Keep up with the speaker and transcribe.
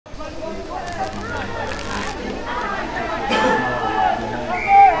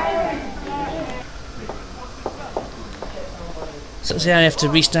So the RAF to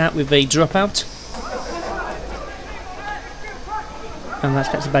restart with a dropout. And that's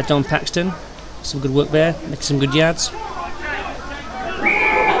captured by Don Paxton. Some good work there, making some good yards.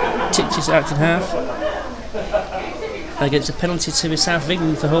 Titches out in half. Against a penalty to the South of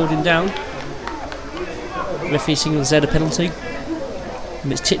England for holding down. Referee signals there the penalty.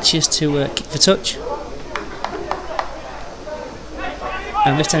 And it's Titches to kick for touch.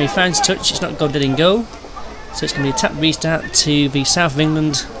 And this time he finds touch, it's not gone dead in goal. So it's going to be a tap restart to the South of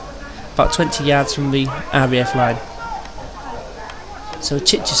England, about 20 yards from the RAF line. So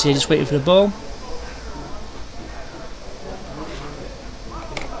Titches here just waiting for the ball.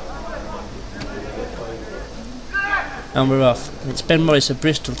 And we're off. And it's Ben Morris of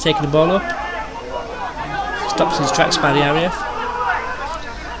Bristol taking the ball up. Stops in his tracks by the RAF.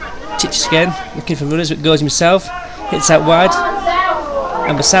 Titches again, looking for runners, but goes himself. Hits out wide.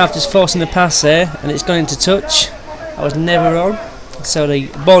 And the South just forcing the pass there, and it's gone into touch. I was never on. So the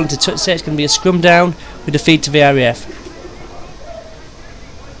ball into touch there, it's going to be a scrum down with the feed to the RAF.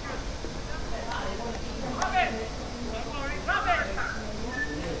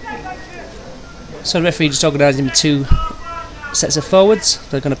 So the referee just organising 2 sets of forwards.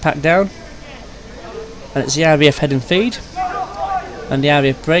 They're going to pack down, and it's the RAF head and feed, and the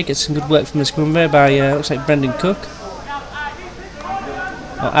RAF break. It's some good work from the scrum there by looks like Brendan Cook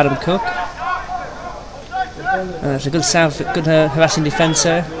or Adam Cook. And it's a good South, good harassing defence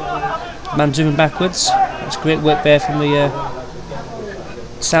there. Man driven backwards. That's great work there from the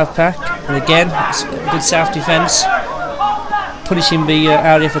South pack, and again it's a good South defence, punishing the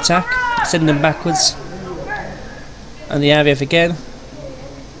RAF attack. Sending them backwards, and the RAF again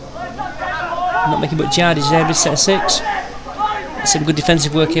not making much yardage there. This set of 6. Some good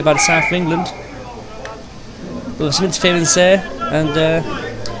defensive work here by the South of England. Well, some interference there, and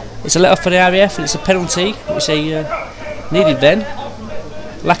it's a let off for the RAF, and it's a penalty which they needed then.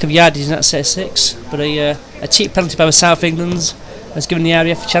 Lack of yardage in that set of 6, but a cheap penalty by the South of England has given the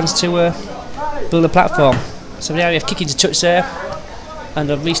RAF a chance to build a platform. So the RAF kicking to touch there, and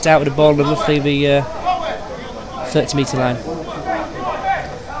I've restarted with the ball on roughly the 30 metre line.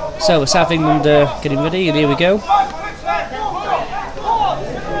 So South England getting ready, and here we go.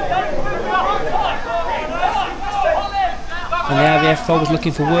 And the RAF forwards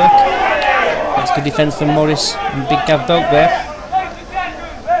looking for work. That's good defence from Morris and Big Gav Boak there.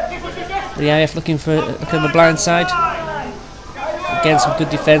 The RAF looking for looking on the blind side. Again, some good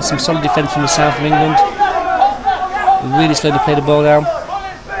defence, some solid defence from the South of England. Really slowly play the ball down.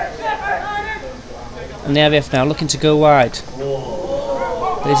 And the RAF now looking to go wide.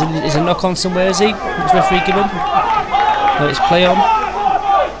 There's a knock on somewhere, is he? What's the referee given? No, it's play on.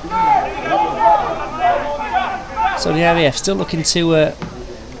 So the RAF still looking to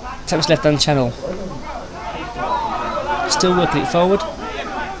tap his left hand channel. Still working it forward.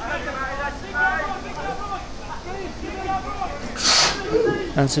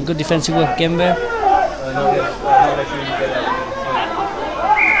 And some good defensive work again there.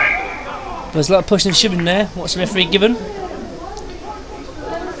 There's a lot of pushing and shoving there. What's the referee given?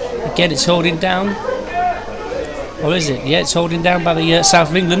 Again, it's holding down. Or is it? Yeah, it's holding down by the South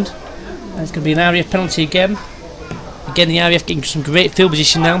of England. And it's going to be an RAF penalty again. Again, the RAF getting some great field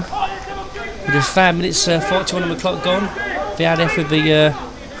position now. With just 5 minutes 41 on the clock gone. The RAF with the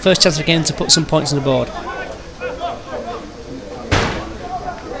first chance again to put some points on the board.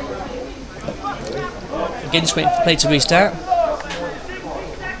 Again, just waiting for play to restart.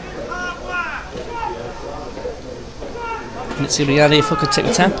 And it's going to be RAF who could take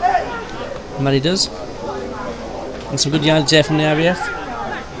the tap. And that he does. And some good yardage there from the RAF.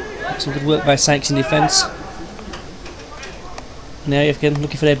 Some good work by Sykes in defence. And the RAF again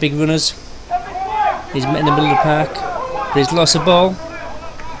looking for their big runners. He's met in the middle of the park. There's lost a ball.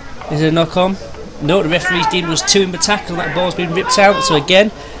 Is there a knock on? No, the referee's deemed was 2 in the tackle. That ball's been ripped out. So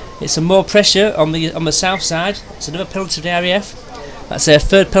again, it's some more pressure on the South side. It's another penalty to the RAF. That's their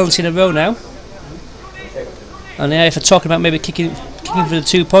 3rd penalty in a row now. And the RAF are talking about maybe kicking for the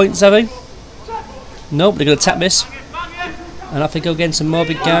 2 points, have they? Nope, they're going to tap this. And off they go again, some more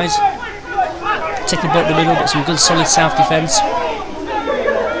big guys. Taking the ball to the middle, but some good solid South defence.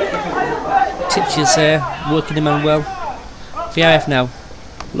 Titches there, working the man well. The RAF now,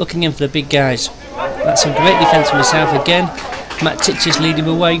 looking in for the big guys. That's some great defence from the South again. Matt Titches leading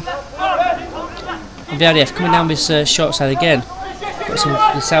the way. And the RAF coming down this short side again. Got some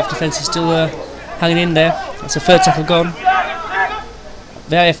the South defence is still hanging in there. That's the 3rd tackle gone.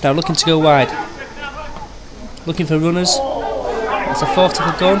 The RAF now looking to go wide. Looking for runners. That's the 4th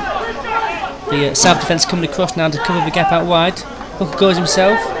tackle gone. The South defence coming across now to cover the gap out wide. Hooker goes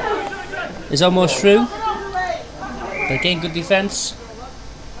himself. Is almost through. But again, good defence.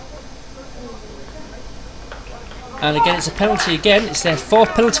 And again, it's a penalty again. It's their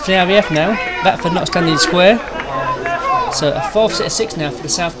 4th penalty for the RAF now. That for not standing square. So a 4th set of 6 now for the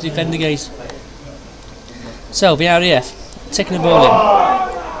South to defend against. So the RAF taking the ball in,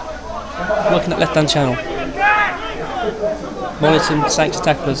 working that left-hand channel. Morrison, Sykes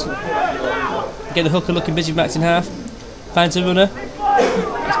tacklers. Again, the hooker looking busy back in half. Finds a runner.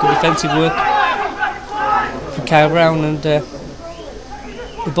 That's good defensive work from Kyle Brown, and the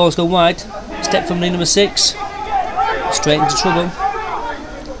ball's gone wide. Step from number 6. Straight into trouble.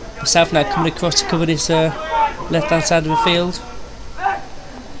 The South now coming across to cover this left-hand side of the field,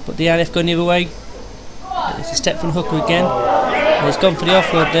 but the RAF going the other way. It's a step from hooker again, and he's gone for the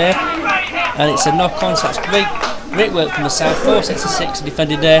offload there, and it's a knock-on. So that's great work from the South. 4 sets of 6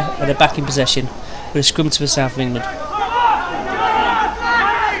 defended there, and they're back in possession with a scrum to the South of England.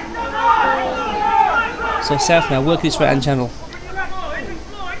 So South now working its right-hand channel.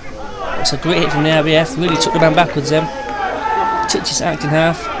 It's a great hit from the RAF. Really took the man backwards then. Titches acting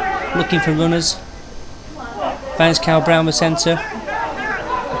half, looking for runners. Finds Kyle Brown the centre.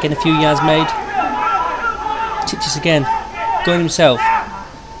 Again, a few yards made. Titches again, going himself.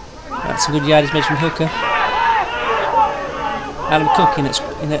 That's a good yardage made from hooker. Adam Cook in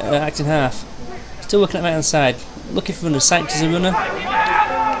acting half. Still working at the right hand side. Looking for runners. Sykes is a runner.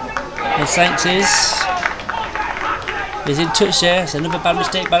 And Sykes is in touch there. It's another bad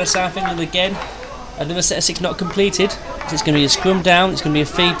mistake by the South England again. Another set of 6 not completed. So it's going to be a scrum down. It's going to be a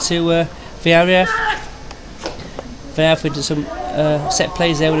feed to the RAF. The RAF into some set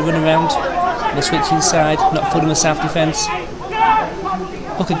plays there with a run around. And a switch inside, not full in the South defence.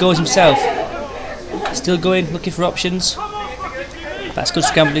 Hooker goes himself. Still going, looking for options. That's good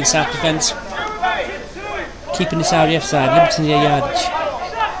scrambling South defence. Keeping this RAF side, limiting their yardage.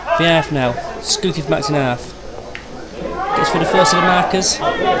 The RAF now, scooting from back in half. Gets for the first of the markers.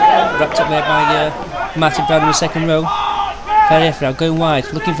 Wrapped up there by Martin Brown in the second row. The RAF now going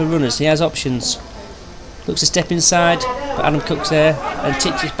wide, looking for runners. He has options. Looks to step inside, but Adam Cook's there, and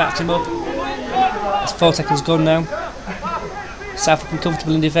Titches backed him up. That's 4 tackles gone now. South looking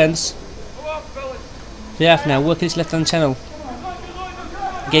comfortable in defence. The RAF now working its left-hand channel.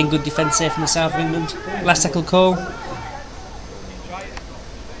 Again, good defence there from the South of England. Last tackle call.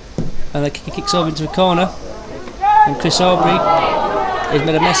 And the kicker kicks over into a corner. And Chris Aubrey has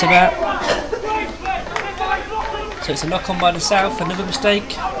made a mess of that. So it's a knock on by the South, another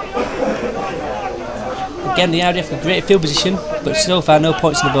mistake. Again, the RAF with great field position, but so far no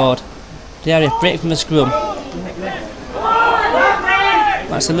points on the board. The RAF break from the scrum.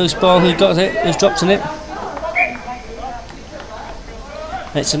 That's a loose ball. Who got it? Who's dropped in it?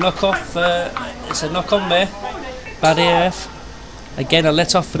 And it's a knock off. It's a knock on there by the RAF. Again, a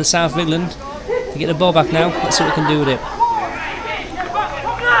let off for the South of England. To get the ball back now. Let's see what we can do with it.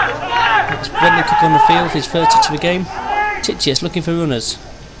 It's Brendan Cook on the field for his first touch of the game. Titches looking for runners.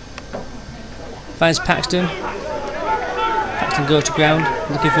 Finds Paxton. Paxton goes to ground,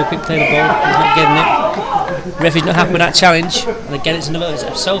 looking for a quick play of the ball. He's not getting it. Referee's not happy with that challenge. And again, it's another.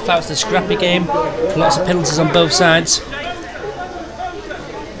 So far, it's a scrappy game. Lots of penalties on both sides.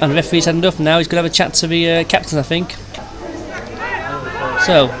 And the referee's had enough now. He's going to have a chat to the captains, I think.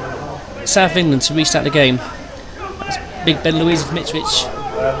 So, South England to restart the game. That's big Ben Louise from Ipswich,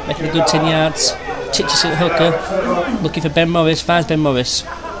 making a good 10 yards. Titches at the hooker, looking for Ben Morris, finds Ben Morris.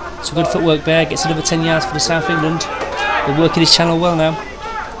 Some good footwork there, gets another 10 yards for the South England. They're working his channel well now.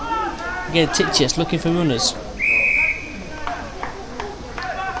 Again, Titches looking for runners.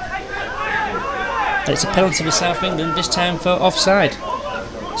 And it's a penalty for South England, this time for offside.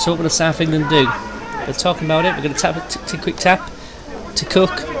 So what will the South England do? They're talking about it. We're going to tap a quick tap to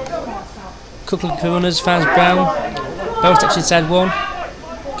Cook. Cook looking for runners, finds Brown. Brown steps inside one,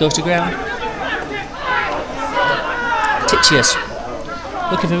 goes to ground. Titches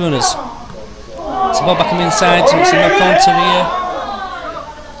looking for runners. It's a ball back on the inside, so it's a knock on to the.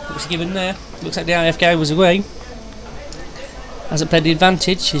 What's he given there? Looks like the RAF guy was away. Hasn't played the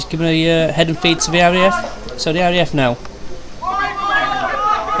advantage. He's given a head and feed to the RAF. So the RAF now.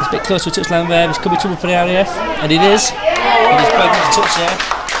 It's a bit close to a touchline there. It's could be trouble for the RAF, and it is. And he's broken his touch there.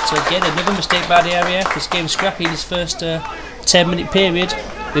 So again, another mistake by the RAF. This game's scrappy in this first 10-minute period,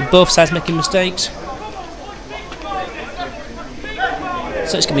 with both sides making mistakes.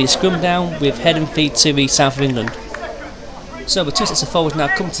 So it's going to be a scrum down with head and feet to the South of England. So the two sets of forwards now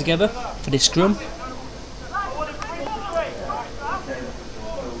come together for this scrum.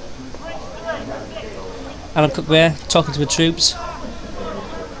 Adam Cook there, talking to the troops,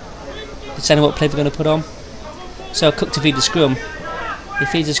 deciding what play they're going to put on. So Cook to feed the scrum. He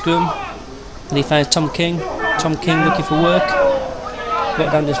feeds the scrum, and he finds Tom King Tom King looking for work.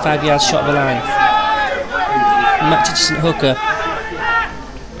 Got down to 5 yards shot of the line. Matt Titcheson hooker.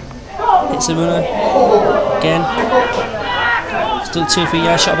 Hits the runner. Again. Still 2 or 3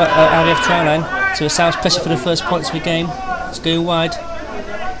 yards shot of RAF try line. So the South's pressure for the first points of the game. It's going wide.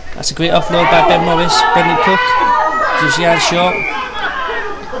 That's a great offload by Ben Morris. Brendan Cook. Just yards short.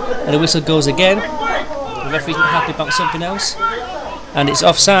 And the whistle goes again. The referee's not happy about something else. And it's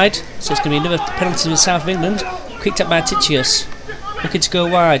offside. So it's going to be another penalty in the south of England. Quicked up by Titcheson. Looking to go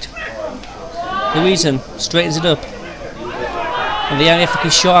wide. Louison straightens it up. And the RAF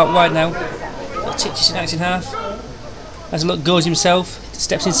looking short out wide now. Titcheson acting half. Has a look, goes himself.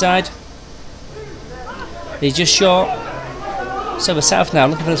 Steps inside. He's just short. So the South now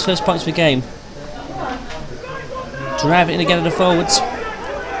looking for the first points of the game. Drive it in again at the forwards.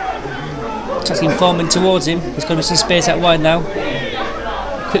 Attacking Foreman towards him. There's going to be some space out wide now.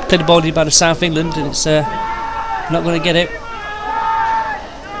 Quick play the ball by the South England, and it's not going to get it.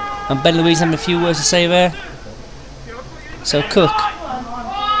 And Ben Louise having a few words to say there. So Cook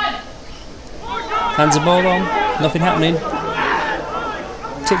hands the ball on. Nothing happening.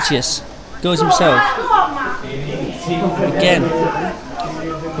 Titcheson goes himself. Again.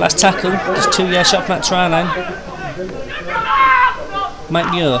 Last tackle, just 2 yards shot from that try line.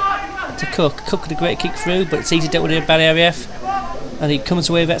 Mike Muir to Cook. Cook with a great kick through, but it's easy dealt with by the RAF. And he comes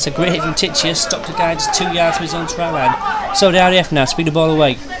away with it. It's a great hit from Titcheson. Stopped the guy just 2 yards from his own try line. So the RAF now speed the ball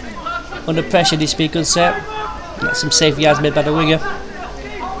away. Under pressure, needs to be a good set. That's some safe yards made by the winger.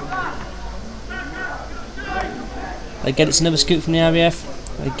 Again, it's another scoop from the RAF.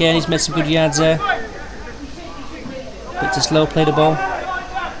 Again, he's made some good yards there. But to slow play the ball.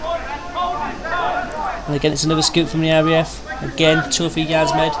 And again, it's another scoop from the RAF. Again, 2 or 3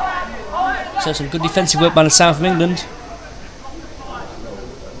 yards made. So some good defensive work by the south of England.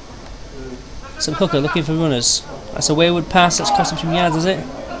 Some hooker looking for runners. That's a wayward pass. That's cost him some yards, is it?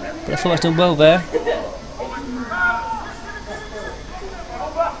 But I thought he's done well there.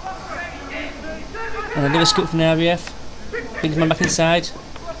 And another scoop from the RAF. Brings man back inside.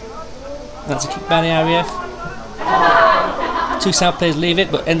 That's a kick by the RAF. 2 South players leave it,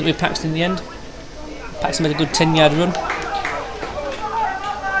 but end up with Paxton in the end. Paxton made a good 10-yard run.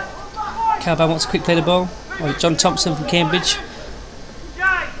 Calban wants to quick play the ball. Or John Thompson from Cambridge.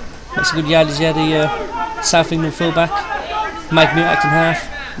 Makes a good yardage there, the South England fullback. Mike Muir acting half.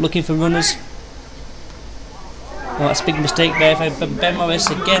 Looking for runners. Oh, that's a big mistake there by Ben Morris.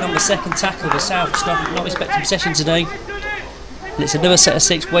 Again on the second tackle. The South just not respecting possession today. And it's another set of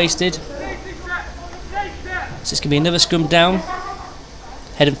 6 wasted. So it's going to be another scrum down.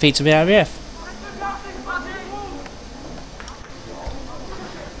 Head and feet to the RAF.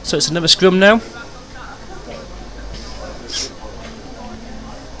 So it's another scrum now.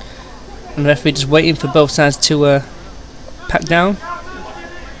 And the referee just waiting for both sides to pack down.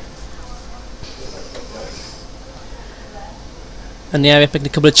 And the RAF making a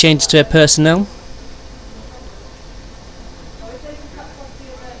couple of changes to their personnel.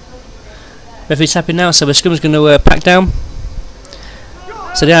 Referee's happy now, so the scrum's going to pack down.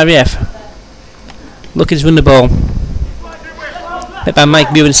 So the RAF looking to run the ball. Hit by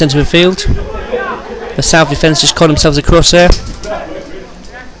Mike Muir in the centre of the field. The South defence just caught themselves across there.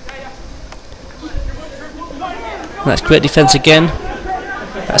 And that's great defence again.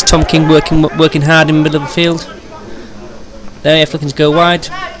 That's Tom King working hard in the middle of the field. The RAF looking to go wide.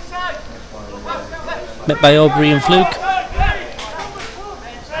 Met by Aubrey and Fluke.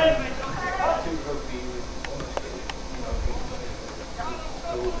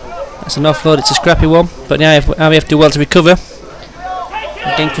 That's an offload, it's a scrappy one, but the RAF do well to recover.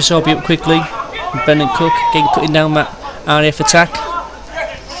 Again, Chris Aubrey up quickly. And Brendan Cook again cutting down that RAF attack.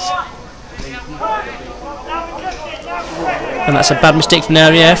 And that's a bad mistake from the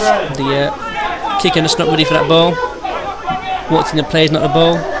RAF. The kicker just not ready for that ball. Walked in the plays, not the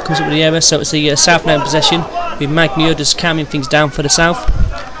ball. Comes up with the error, so it's the South now in possession. With Mike Muir just calming things down for the South.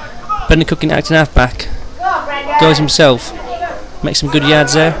 Brendan Cook in acting half back. Goes himself. Makes some good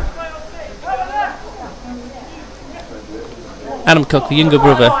yards there. Adam Cook, the younger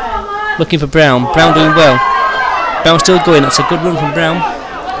brother, looking for Brown. Brown doing well. Brown still going. That's a good run from Brown.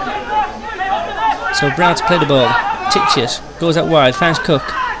 So Brown to play the ball. Titcheson goes out wide. Finds Cook.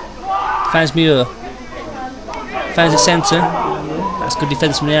 Finds Muir. Finds the centre. That's good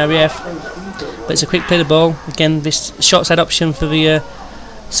defence from the RAF. But it's a quick play the ball. Again, this short side option for the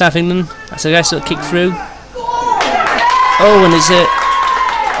South England. That's a nice little kick through. Oh, and it's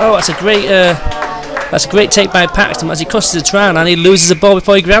that's a great take by Paxton as he crosses the try and he loses the ball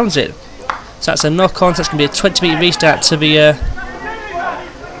before he grounds it. So that's a knock-on. So that's going to be a 20-metre restart to the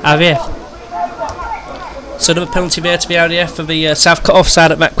RAF. So another penalty there to the RAF for the South cut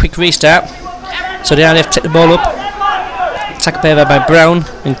offside at that quick restart. So the RAF take the ball up. Tackle play there by Brown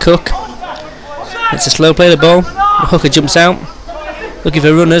and Cook. It's a slow play, the ball. The hooker jumps out, looking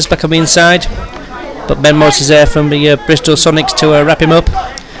for runners back on the inside. But Ben Morris is there from the Bristol Sonics to wrap him up.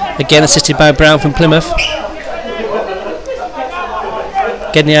 Again assisted by Brown from Plymouth.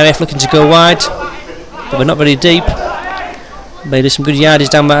 Again the RAF looking to go wide, but we're not very deep. But there's some good yardage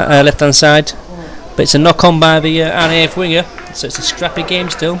down that left hand side. But it's a knock on by the RAF winger, so it's a scrappy game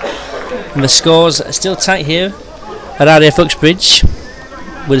still. And the scores are still tight here at RAF Uxbridge,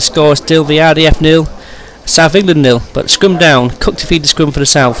 with the score still the RAF 0, South England 0. But scrum down, Cook to feed the scrum for the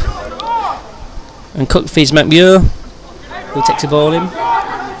South. And Cook feeds McMure, who takes the ball in.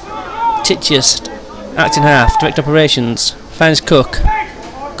 Titcheous, acting half, direct operations, finds Cook.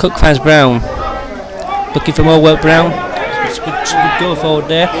 Cook finds Brown. Looking for more work, Brown. It's a good goal forward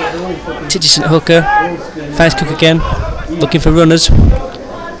there. Titcheous and hooker. Finds Cook again. Looking for runners.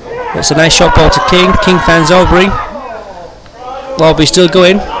 That's a nice shot ball to King. King finds Aubrey. Aubrey still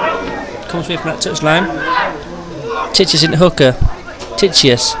going. Comes away from that touchline. Titcheous and hooker.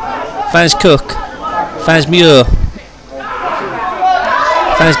 Titcheous. Finds Cook. Finds Muir.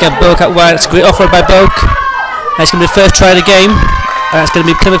 Finds Boak out wide. It's a great offload by Boak. That's going to be the first try of the game. That's going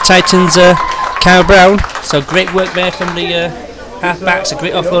to be Plymouth Titans' Kyle Brown. So great work there from the half-backs. A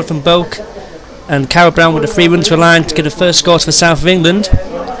great offload from Boak. And Kyle Brown with a free run to a line to get the first score for the South of England.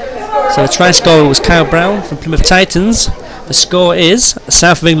 So the try scorer was Kyle Brown from Plymouth Titans. The score is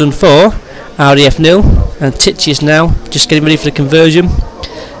South of England 4, RAF 0. And Titcheous now just getting ready for the conversion.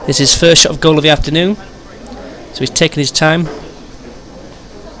 This is his first shot of goal of the afternoon. So he's taking his time.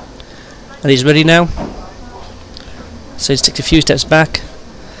 And he's ready now. So he takes a few steps back.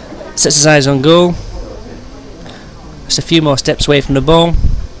 Sets his eyes on goal. Just a few more steps away from the ball.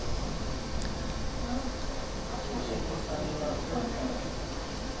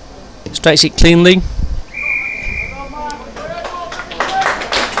 Strikes it cleanly.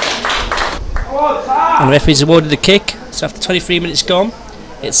 And the referee's awarded the kick. So after 23 minutes gone,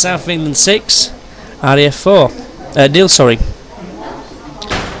 it's South of England 6, RAF 4. 0, sorry.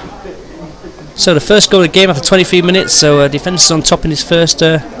 So the first goal of the game after 23 minutes. So defence is on top in his first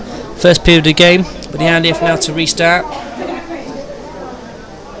period of the game. But the RAF now to restart.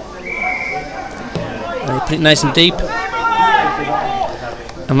 And they put it nice and deep.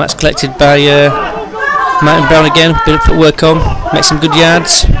 And that's collected by Martin Brown again. Bit of footwork on. Makes some good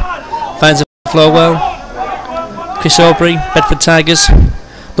yards. Finds the floor well. Chris Aubrey, Bedford Tigers,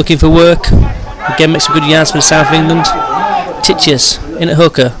 looking for work. Again makes some good yards for the South of England. Titcheous in at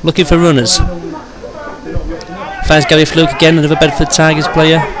hooker, looking for runners. Finds Gary Fluke again, another Bedford Tigers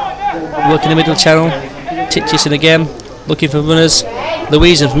player. Working the middle channel. Titcheous in again, looking for runners.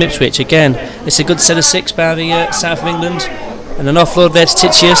 Louisa from Ipswich again. It's a good set of 6 by the South of England. And an offload there to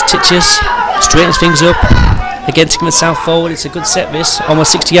Titcheous. Titcheous straightens things up. Again taking the South forward. It's a good set this.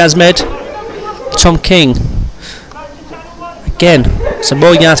 Almost 60 yards made. Tom King. Again, some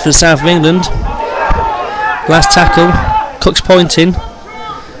more yards for the South of England. Last tackle. Cook's pointing.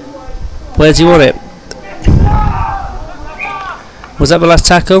 Where does he want it? Was that the last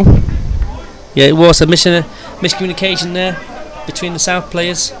tackle? Yeah, it was. A miscommunication there between the South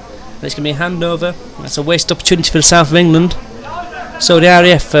players. And it's going to be a handover. That's a wasted opportunity for the South of England. So the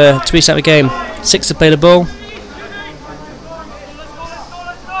RAF to restart the game. 6 to play the ball.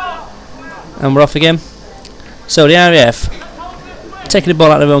 And we're off again. So the RAF taking the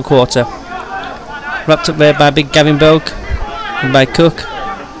ball out of their own quarter. Wrapped up there by big Gavin Boak and by Cook.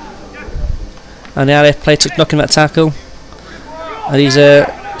 And the RAF player took knocking that tackle. And he's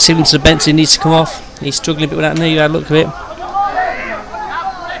signaling to the bench he needs to come off. He's struggling a bit with that knee, I look at it.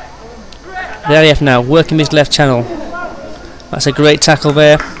 The RAF now working his left channel. That's a great tackle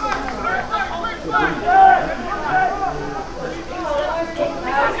there.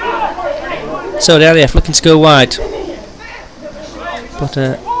 So the RAF looking to go wide. But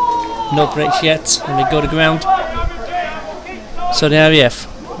no breaks yet, and they go to ground. So the RAF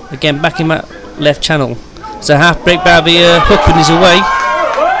again back in that left channel. It's a half break by the hook when he's away.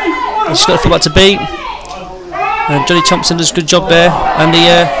 He's just got a fullback to beat. And Johnny Thompson does a good job there. And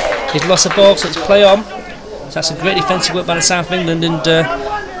he's lost the ball, so it's play on. So that's a great defensive work by the South of England. And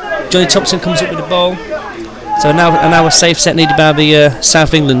Johnny Thompson comes up with the ball. So now a safe set needed by the South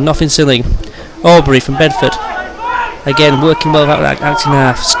of England. Nothing silly. Aubrey from Bedford. Again working well out that acting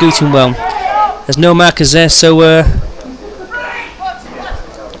half. Scooting well. There's no markers there, so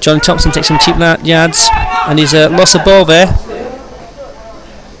Johnny Thompson takes some cheap yards. And he's lost the ball there.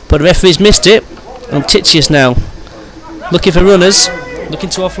 But the referee's missed it. And Titcheous now looking for runners, looking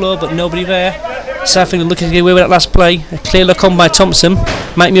to offload, but nobody there. South England looking to get away with that last play. A clear look on by Thompson.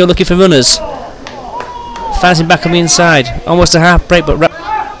 Mike Muir looking for runners. Finds him back on the inside. Almost a half break, but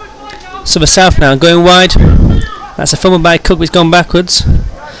so the South now going wide. That's a fumble by Cook, but he's gone backwards.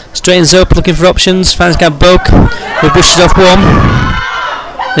 Straightens up, looking for options. Finds Gabboak, who brushes off one.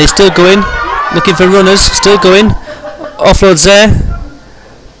 And he's still going, looking for runners. Still going. Offloads there.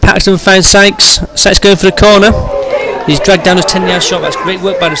 Paxton finds Sykes. Sykes going for the corner. He's dragged down his 10-yard shot. That's great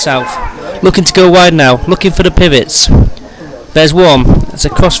work by the South. Looking to go wide now. Looking for the pivots. There's one. It's a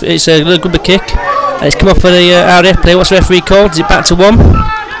cross. It's a little grubber kick. And it's come off for the RAF player. What's the referee called? Is it back to one?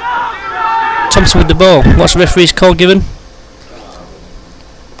 Thompson with the ball. What's the referee's call given?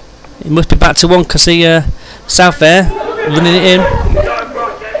 It must be back to one because the South there running it in.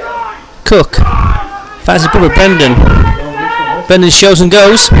 Cook finds his brother Brendan. Brendan shows and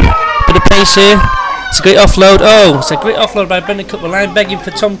goes. Bit of pace here. It's a great offload. Oh, it's a great offload by Brendan Cook. The line begging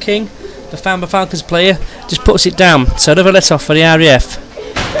for Tom King, the Farmer Falcons player. Just puts it down. So another let off for the RAF.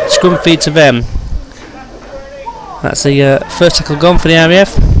 Scrum feed to them. That's the first tackle gone for the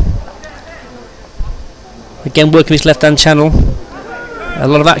RAF. Again working his left hand channel. A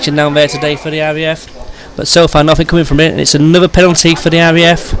lot of action down there today for the RAF, but so far nothing coming from it, and it's another penalty for the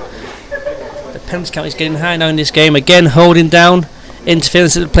RAF. The penalty count is getting high now in this game. Again holding down,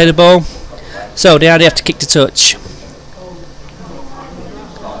 interference to play the ball. So the RAF to kick to touch.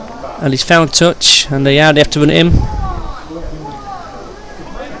 And he's found touch, and the RAF to run it in.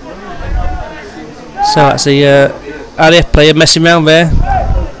 So that's the RAF player messing around there.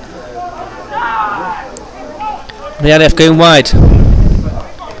 The RAF going wide.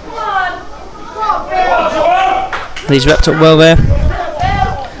 He's wrapped up well there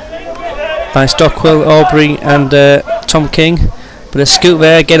by Stockwell, Aubrey and Tom King. But a scoop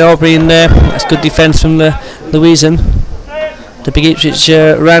there, again Aubrey in there. That's good defence from the Louisan, the Big Ipswich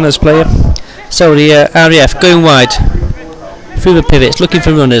Rhinos player. So the RAF going wide through the pivots, looking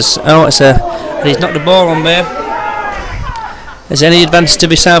for runners. Oh, he's knocked the ball on there. Is there any advantage to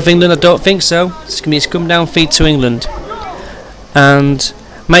be South England? I don't think so. It's going to be a scrum down feed to England. And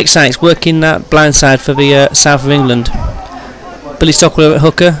Mike Sykes working that blind side for the south of England. Billy Stockwell at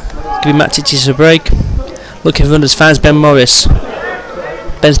hooker, giving Matt Titches a break. Looking for runners, finds Ben Morris.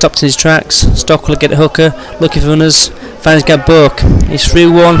 Ben stopped in his tracks. Stockwell get a hooker, looking for runners, finds Gabboak. He's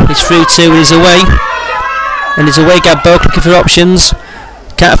through one, he's through two, and he's away. And he's away, Gabboak looking for options.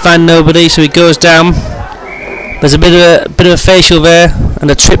 Can't find nobody, so he goes down. There's a bit of a facial there,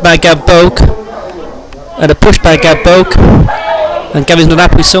 and a trip by Gabboak, and a push by Gabboak. And Gavin's not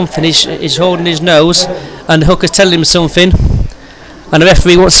happy with something. He's holding his nose, and the hooker's telling him something. And the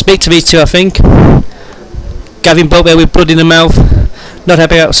referee wants to speak to these two, I think. Gavin both there with blood in the mouth, not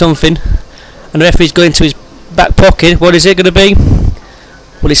happy about something. And the referee's going to his back pocket. What is it going to be?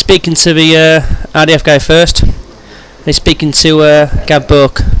 Well, he's speaking to the RDF guy first. And he's speaking to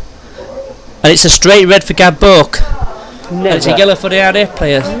Gabboak. And it's a straight red for Gabboak. And it's a yellow for the RDF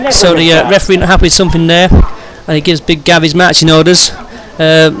player. So the referee not happy with something there. And he gives Big Gav his marching orders.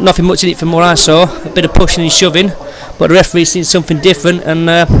 Nothing much in it from what I saw. A bit of pushing and shoving, but the referee's seen something different, and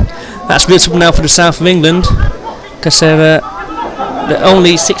that's real something now for the south of England, because they're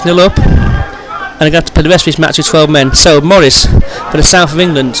only 6-0 up, and they're going to have to play the rest of this match with 12 men. So Morris for the south of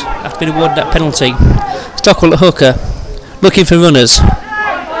England after being awarded that penalty. Stockwell at hooker, looking for runners.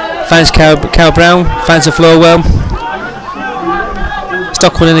 Finds Cal Brown, finds the floor well.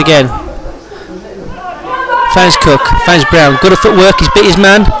 Stockwell in again. Finds Cook, finds Brown, good at footwork, he's beat his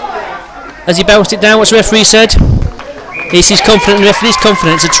man. As he bounced it down, what's the referee said? He's confident, the referee's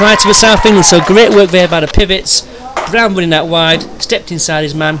confident. It's a try to the South England, so great work there by the pivots. Brown running that wide, stepped inside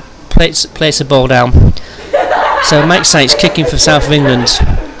his man, placed the ball down. So Mike Sykes kicking for South of England.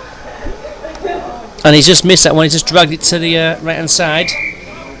 And he's just missed that one, he just dragged it to the right hand side.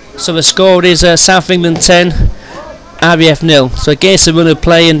 So the score is South of England 10, RAF 0. So against the run of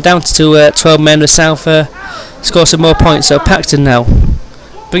play and down to 12 men, the South score some more points. So Paxton now,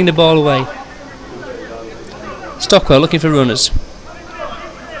 bring the ball away. Stockwell looking for runners.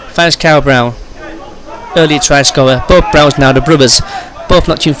 Finds Cal Brown, early try scorer. Both Browns now, the brothers, both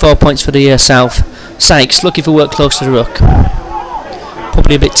notching 4 points for the South. Sykes looking for work close to the ruck,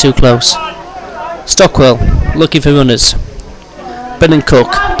 probably a bit too close. Stockwell looking for runners. Brendan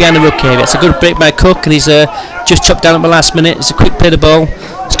Cook behind the ruck area. It's a good break by Cook, and he's just chopped down at the last minute. It's a quick play the ball.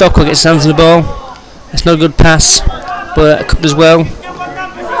 Stockwell gets his hands on the ball. It's not a good pass, but Cook does well.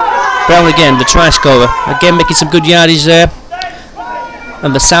 Brown again, the try scorer, again making some good yardage there.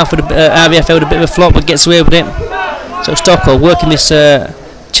 And the South with RAF with a bit of a flop, but gets away with it. So Stockwell working this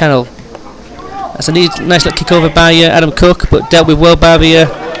channel. That's a nice little kick over by Adam Cook, but dealt with well by the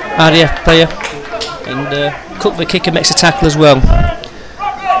RAF player. and Cook the kicker makes a tackle as well.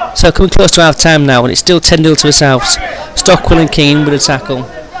 So coming close to half time now, and it's still 10-0 to the Souths. Stockwell and King in with a tackle,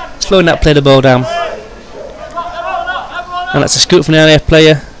 slowing that play the ball down, and that's a scoop from the RAF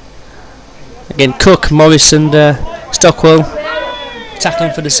player. Again, Cook, Morris and Stockwell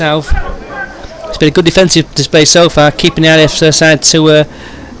tackling for the South. It's been a good defensive display so far, keeping the RAF side to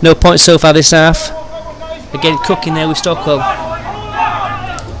no points so far this half. Again, Cook in there with Stockwell,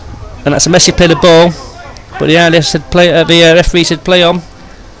 and that's a messy play the ball, but the RAF said the referee said play on.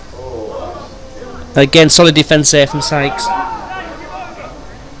 Again, solid defence there from Sykes.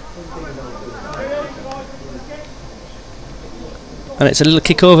 And it's a little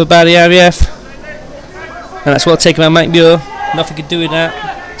kick over by the RAF, and that's well taken by Mike Muir. Nothing could do with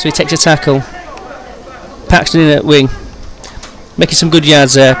that, so he takes a tackle. Paxton in at wing, making some good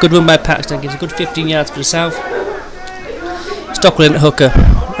yards there. Good run by Paxton, gives a good 15 yards for the South. Stockwell in at hooker.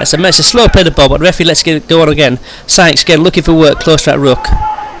 That's a slow play the ball, but the referee lets it go on again. Sykes again looking for work close to that ruck,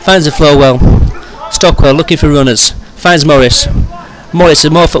 finds the floor well. Stockwell looking for runners, finds Morris. Morris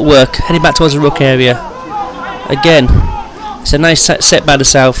is more footwork, heading back towards the ruck area. Again, it's a nice set by the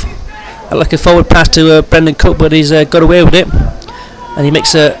South. I like a forward pass to Brendan Cook, but he's got away with it, and he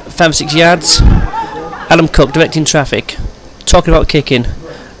makes 5 or 6 yards. Adam Cook directing traffic, talking about kicking,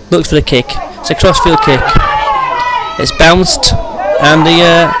 looks for the kick. It's a crossfield kick. It's bounced, and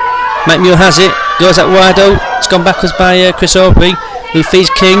the Mike Muir has it. Goes out wide out. It's gone backwards by Chris Aubrey, who feeds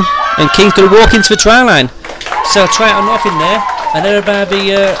King, and King's going to walk into the try line. So try it on nothing there, and error by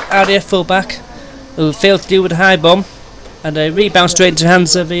the RAF fullback, who failed to deal with the high bomb, and a rebound straight into the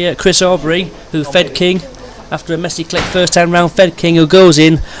hands of Chris Aubrey, who fed King after a messy click first time round. Fed King, who goes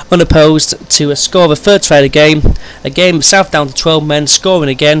in unopposed to score the third try of the game. Again, South down to 12 men, scoring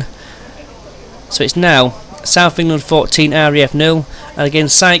again. So it's now South England 14, RAF 0. And again,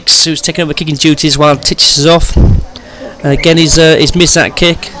 Sykes, who's taking over kicking duties while Titches is off. And again, he's missed that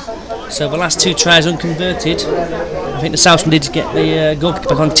kick. So the last 2 tries unconverted. I think the South need to get the goal kick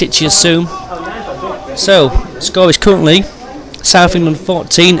back on Titches soon. So, score is currently South England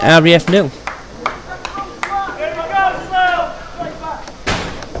 14, RAF 0.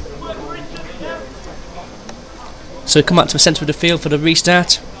 So we come back to the centre of the field for the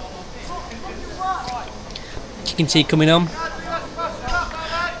restart. Kicking tee coming on.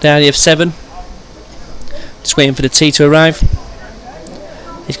 The RAF 7. Just waiting for the tee to arrive.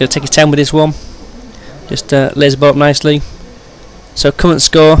 He's going to take his time with this one. Just lays the ball up nicely. So current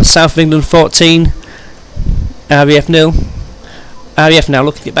score, South England 14, RAF 0. RAF now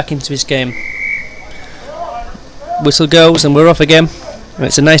looking to get back into this game. Whistle goes and we're off again. And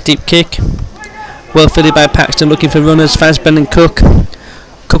it's a nice deep kick. Well fielded by Paxton, looking for runners, finds Brendan Cook.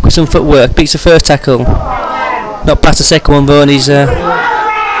 Cook with some footwork, beats the first tackle. Not past the second one though, and he's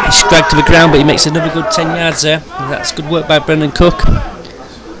dragged to the ground, but he makes another good 10 yards there. And that's good work by Brendan Cook.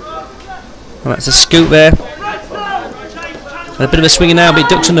 And that's a scoop there. And a bit of a swinging now, but he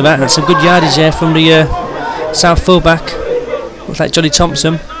ducks under that. That's some good yardage there from the South fullback. Looks like Johnny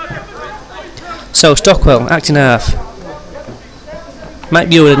Thompson. So Stockwell, acting half. Mike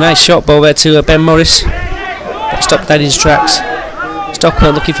Muir with a nice shot ball there to Ben Morris. But stopped dead in his tracks.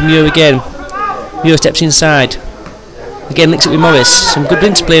 Stockwell looking for Muir again. Muir steps inside. Again links up with Morris. Some good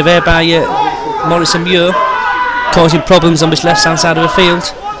interplay there by Morris and Muir, causing problems on this left hand side of the field.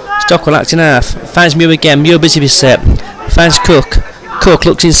 Stockwell acting half. Finds Muir again. Muir busy with set. Finds Cook. Cook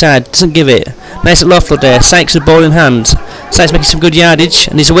looks inside. Doesn't give it. Nice little offload there. Sykes with the ball in hand. Sykes making some good yardage.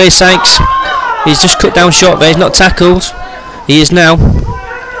 And he's away, Sykes. He's just cut down short there. He's not tackled. He is now.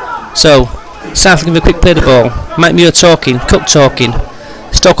 So, South looking for a quick play the ball. Mike Muir talking. Cook talking.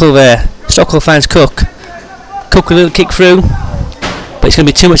 Stockwell there. Stockwell finds Cook. Cook with a little kick through. But it's going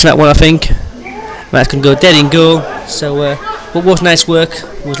to be too much of that one, I think. That's going to go dead in goal. So, what was nice work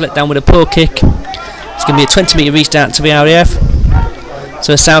was let down with a poor kick. It's going to be a 20-metre restart to the RAF.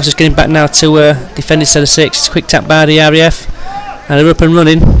 So the South's just getting back now to defend instead of 6. It's a quick tap by the RAF. And they're up and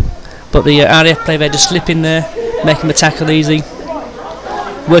running. But the RAF player there just slipping there, making the tackle easy.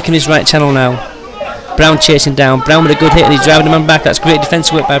 Working his right channel now. Brown chasing down. Brown with a good hit and he's driving the man back. That's great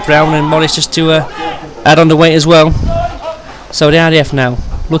defensive work by Brown, and Morris just to add on the weight as well. So the RAF now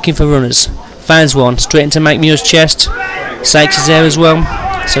looking for runners. Finds one straight into Mike Muir's chest. Sykes is there as well.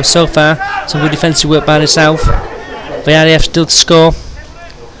 So far some good defensive work by the South. The RAF still to score.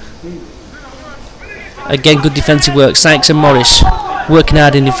 Again good defensive work. Sykes and Morris working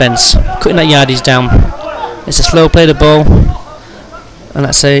hard in defence, cutting that yardage down. It's a slow play the ball, and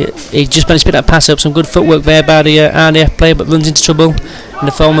that's he just managed to pick that pass up. Some good footwork there by the RAF player, but runs into trouble in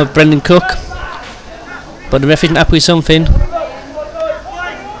the form of Brendan Cook. But the referee isn't happy with something.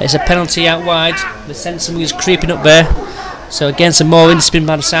 It's a penalty out wide. The centre something is creeping up there. So again, some more in-spin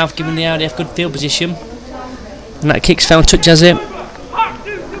by the South, giving the RAF good field position. And that kick's found touch, has it?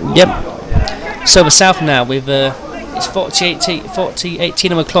 Yep. So the South now with it's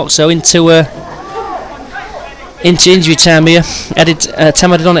 40-18 on the clock, so into injury time here.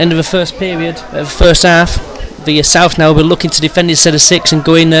 Time added on at the end of the first period, the first half. The South now will be looking to defend instead of 6 and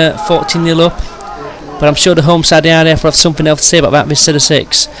going 14-0 up. But I'm sure the home side, the RAF, will have something else to say about that instead of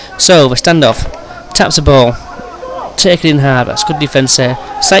 6. So the standoff, taps the ball, take it in hard. That's good defence there.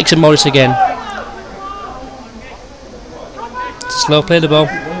 Sykes and Morris again. Slow play the ball.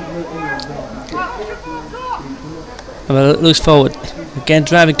 And a loose forward. Again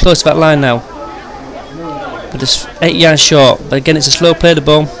driving close to that line now. But it's 8 yards short. But again it's a slow play the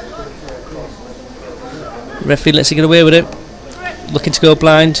ball. Referee lets it get away with it. Looking to go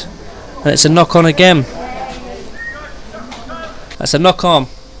blind. And it's a knock on again. That's a knock on.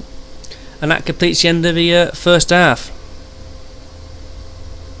 And that completes the end of the first half.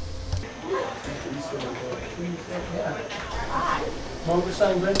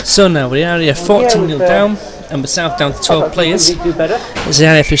 So now we are here 14-0 down, and the South down to 12 players. It's the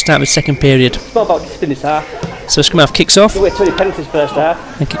RAF who start with second period. So scrum half kicks off,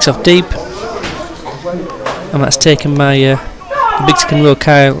 and kicks off deep, and that's taken by the big second row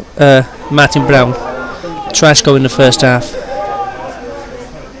Kyle Martin Brown. Try score in the first half.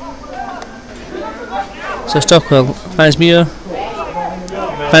 So Stockwell finds Muir,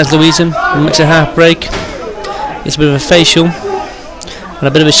 finds Louisen, and makes a half break. It's a bit of a facial. And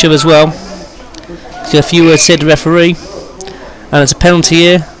a bit of a shove as well. He's got a few words said to the referee. And it's a penalty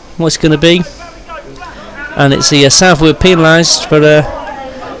here. What's it going to be? And it's the South were penalised for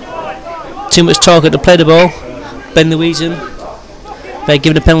too much target to play the ball. Ben Louisen, they're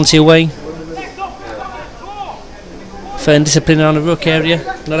giving a penalty away for indiscipline on the ruck area.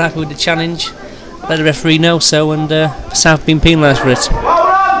 Not happy with the challenge. Let the referee know so, and South being penalised for it.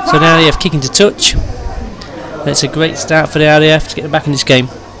 So now they have kicking to touch. And it's a great start for the RAF to get back in this game.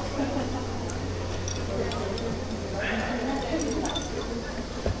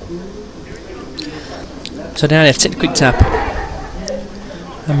 So the RAF take the quick tap.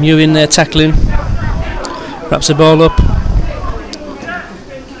 And Muir in there tackling. Wraps the ball up.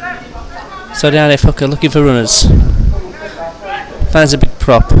 So the RAF hooker looking for runners. Finds a big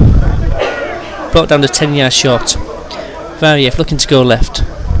prop. Brought down to 10 yards short. The RAF looking to go left.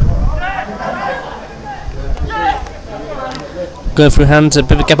 Going through hands, a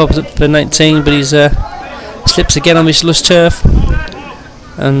bit of a gap up for 19, but he's slips again on this loose turf.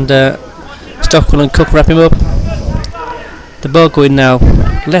 And Stockwell and Cook wrap him up. The ball going now,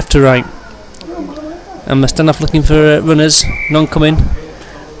 left to right. And the standoff looking for runners, none coming.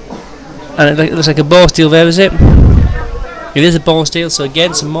 And it looks like a ball steal there, is it? It is a ball steal, so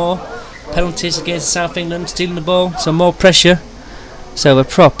again some more penalties against South England, stealing the ball, so more pressure. So a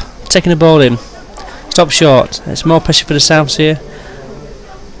prop, taking the ball in. Stop short. It's more pressure for the Souths here.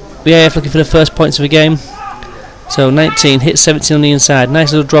 The AF looking for the first points of the game. So 19 hits 17 on the inside.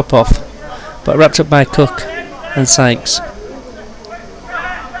 Nice little drop off, but wrapped up by Cook and Sykes.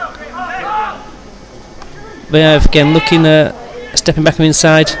 The AF again looking stepping back on the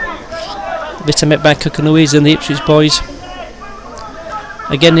inside. This time met by Cook and Louise and the Ipswich boys.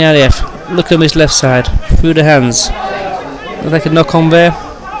 Again the RAF looking on his left side through the hands. Looks like a knock on there.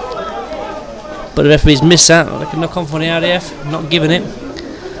 But the referee's missed that. Like a knock on for the RAF, not giving it.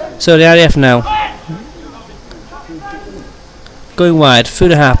 So the RAF now going wide through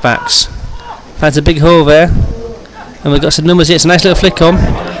the halfbacks. Finds a big hole there, and we've got some numbers here. It's a nice little flick on.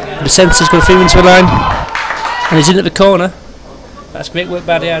 The centre's got a free into the line, and he's in at the corner. That's great work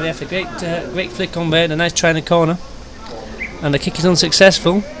by the RAF. A great flick on there. A nice try in the corner, and the kick is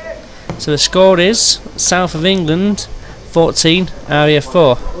unsuccessful. So the score is South of England 14, RAF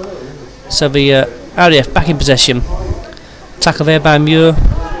 4. So the RAF back in possession. Tackle there by Muir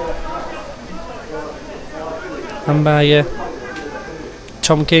and by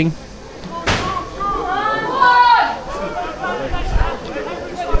Tom King.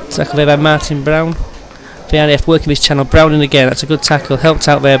 Tackle there by Martin Brown. The RAF working his channel. Brown in again. That's a good tackle. Helped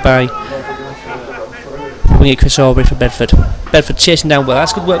out there by winging Chris Aubrey for Bedford. Bedford chasing down well.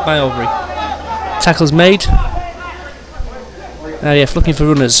 That's good work by Aubrey. Tackle's made. RAF looking for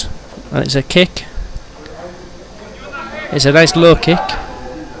runners. And it's a kick. It's a nice low kick.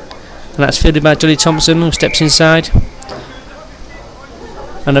 And that's fielded by Johnny Thompson, who steps inside.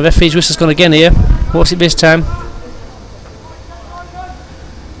 And the referee's whistle's gone again here. What's it this time?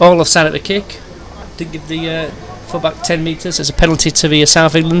 All offside at the kick. Didn't give the fullback 10 metres. It's a penalty to the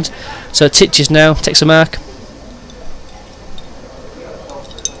South England. So Titches now takes a mark.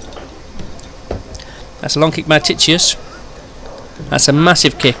 That's a long kick by Titius. That's a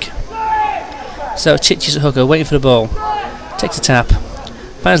massive kick. So Titius at hooker, waiting for the ball. Takes a tap.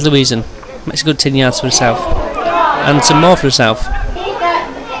 Finds Louison. Makes a good 10 yards for the south. And some more for the south.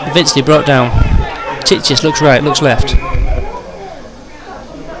 Eventually brought down. Titius looks right, looks left.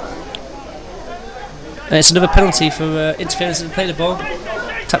 And it's another penalty for interference in the play the ball.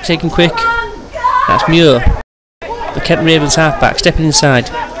 Tap taken quick. That's Muir. The Kent Ravens halfback stepping inside.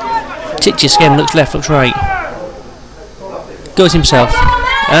 Titius again looks left, looks right. Goes himself.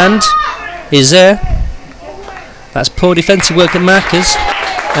 And he's there. That's poor defensive work at markers.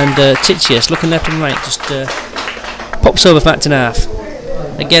 And Titius looking left and right just pops over back to half.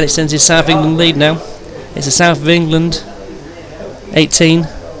 Again it sends his South England lead now. It's the South of England 18.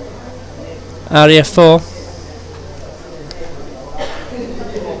 RAF 4.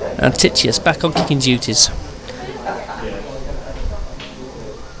 And Titius back on kicking duties.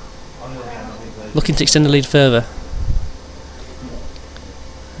 Looking to extend the lead further.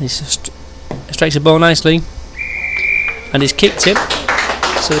 He strikes the ball nicely. And he's kicked it.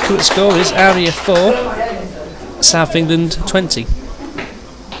 So the current score is RAF 4, South England 20.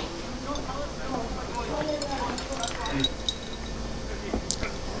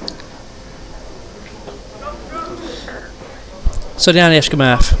 So the RAF come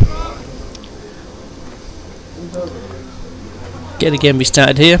half. Get the game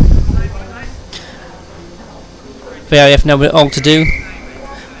restarted here. The RAF now with all to do.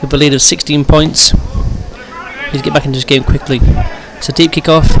 With a lead of 16 points. Please get back into this game quickly. It's a deep kick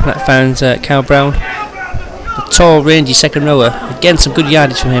off that finds Kyle Brown. The tall, rangy second rower. Again, some good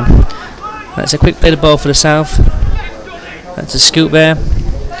yardage from him. That's a quick play the ball for the south. That's a scoop there.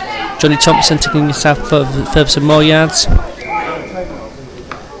 Johnny Thompson taking the south for some more yards.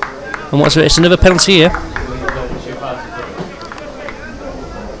 And what's it? It's another penalty here.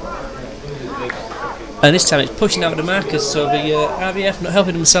 And this time it's pushing out the markers, so the RAF not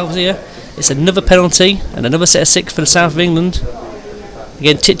helping themselves here. It's another penalty and another set of 6 for the South of England.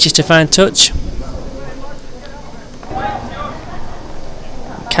 Again, Titius to find touch.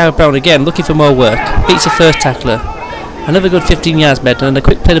 Kyle Brown again looking for more work. Beats the first tackler. Another good 15 yards made and a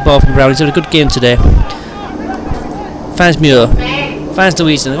quick play the ball from Brown. He's had a good game today. Finds Muir. Finds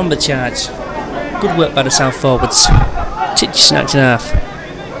Louison on the charge. Good work by the South forwards. Titius snapped in half.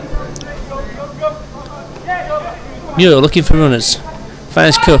 Muir looking for runners.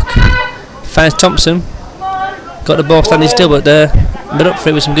 Finds Cook. Finds Thompson. Got the ball standing still, but made up for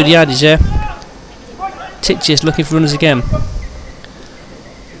it with some good yardage there. Titius looking for runners again.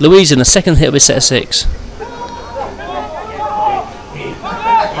 Louison, a second hit of his set of 6.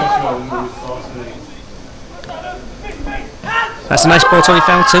 That's a nice ball, Tony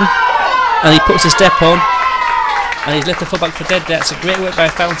Fountain. And he puts his step on. And he's left the fullback for dead. That's a great work by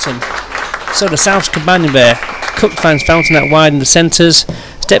Fountain. So the South's combining there. Cook finds Fountain out wide in the centres.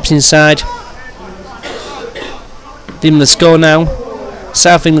 Steps inside. Give him the score now.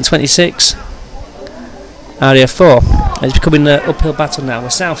 South England 26. RAF 4. And it's becoming an uphill battle now. The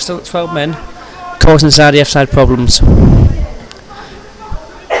South still at 12 men. Causing this RAF side problems.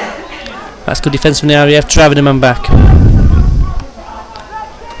 That's good defence from the RAF. Driving the man back.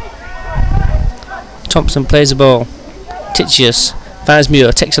 Thompson plays the ball. Titius finds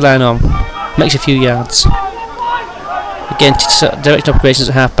Muir, takes a line on, makes a few yards. Again, Titius direct operations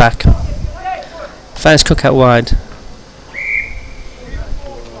at half back. Finds Cook out wide.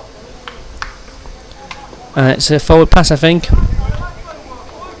 It's a forward pass, I think.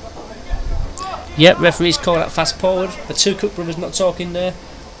 Yep, referees call that fast forward. The two Cook brothers not talking there.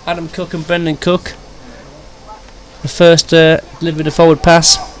 Adam Cook and Brendan Cook. The first delivered a forward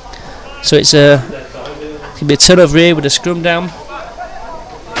pass. So it's going to be a turnover here with a scrum down.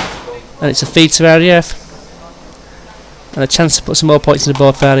 And it's a feed to RAF. And a chance to put some more points on the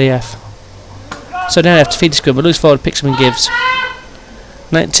board for RAF. So now they have to feed the scrum, but loose forward picks up and gives.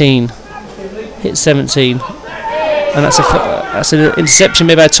 19. Hits 17. And that's an interception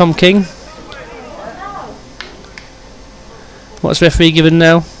made by Tom King. What's referee given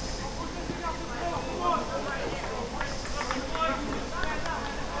now?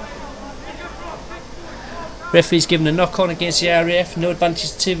 Referee's given a knock on against the RAF, no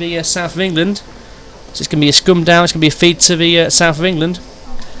advantage to the South of England. So it's going to be a scrum down, it's going to be a feed to the South of England.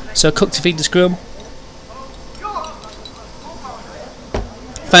 So Cook to feed the scrum.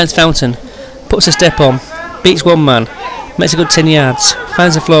 Finds Fountain, puts a step on, beats one man, makes a good 10 yards,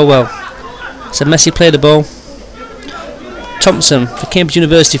 finds the floor well. It's a messy play the ball. Thompson, for Cambridge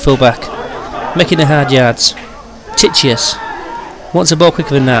University fullback, making the hard yards. Titius wants the ball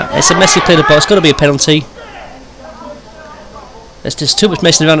quicker than that. It's a messy play the ball, it's got to be a penalty. There's just too much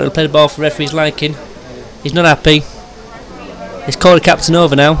messing around to play the ball for referees liking. He's not happy. He's called the captain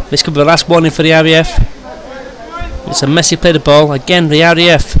over now. This could be the last warning for the RAF. It's a messy play the ball. Again, the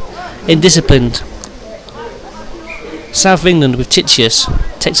RAF indisciplined. South of England with Titius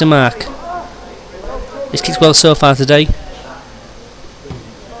takes a mark. He's kicked well so far today.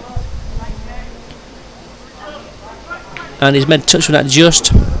 And he's made touch with that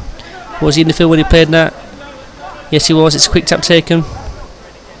just. Was he in the field when he played that? Yes, he was. It's a quick tap taken.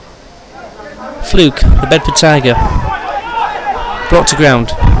 Fluke, the Bedford Tiger, brought to ground.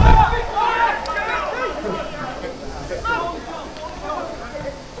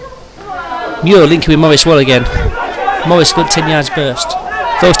 Muir linking with Morris well again. Morris got 10 yards burst.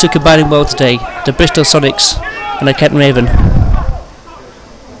 Those two combining well today, the Bristol Sonics and the Kent Raven.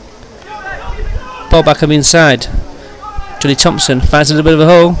 Ball back on the inside. Johnny Thompson finds a little bit of a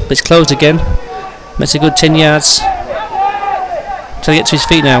hole, but it's closed again. Makes a good 10 yards. Trying to get to his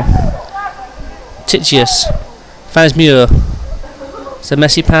feet now. Titius finds Muir. It's a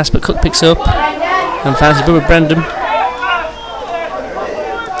messy pass, but Cook picks up and finds his brother Brendan.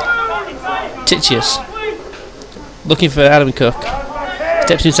 Titius looking for Adam Cook.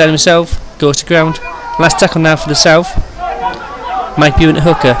 Steps inside himself, goes to ground. Last tackle now for the South. Mike Bewan at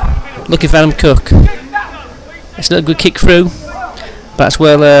hooker, looking for Adam Cook. It's a little good kick through, but that's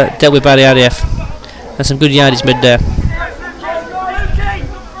well dealt with by the RAF. And some good yardage mid there.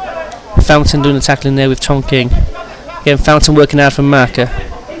 Fountain doing the tackling there with Tom King. Again, Fountain working hard from marker.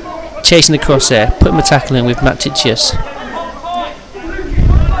 Chasing the crosshair, putting the tackling with Matt Titius.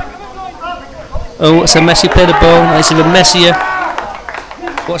 Oh, it's a messy play the ball, and it's even messier.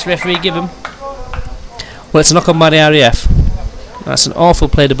 What's the referee give him? Well, it's a knock on by the RAF. That's an awful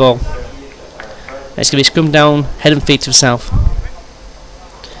play the ball. It's going to be scrummed down, head and feet to the South.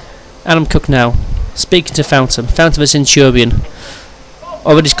 Adam Cook now, speaking to Fountain. Fountain vs Centurion.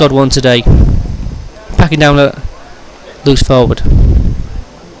 Already scored one today. Packing down a loose forward.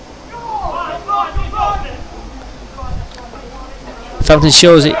 Fountain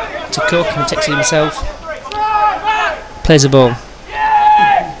shows it to Cook and takes it himself. Plays the ball.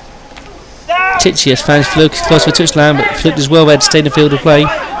 Titius finds Fluke close to the touchline, but Fluke does well there to stay in the field of play.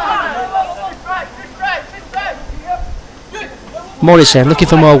 Morris here, looking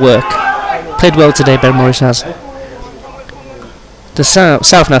for more work. Played well today, Ben Morris has. The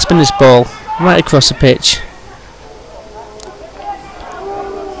South now spin this ball right across the pitch.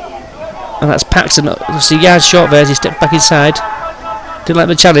 And that's Paxton, obviously yards short there as he stepped back inside. Didn't like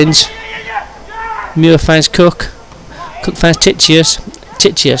the challenge. Muir finds Cook. Cook finds Titius.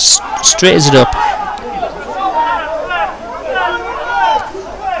 Titius straightens it up.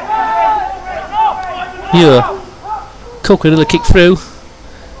 Muir. Cook with another kick through.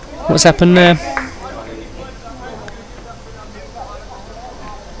 What's happened there?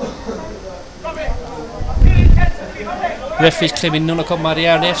 Referee's claiming none on by the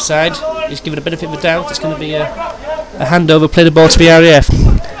RAF side. He's given a benefit of the doubt. It's going to be a handover, play the ball to the RAF.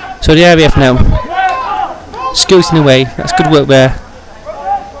 So the RAF now scooting away. That's good work there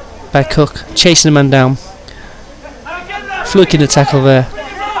by Cook, chasing the man down. Fluke in the tackle there.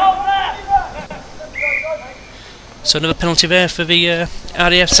 So another penalty there for the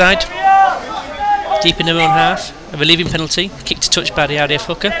RAF side. Deep in their own half. A relieving penalty. Kick to touch by the RAF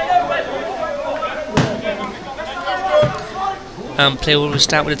hooker. And play will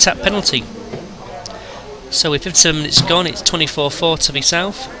start with a tap penalty. So with 57 minutes gone, it's 24-4 to the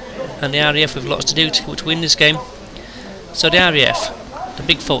South, and the RAF with lots to do to win this game. So the RAF, the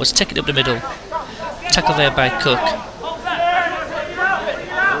big forwards, take it up the middle. Tackle there by Cook.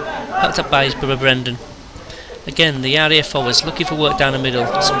 Helped up by his brother Brendan. Again, the RAF forwards looking for work down the middle.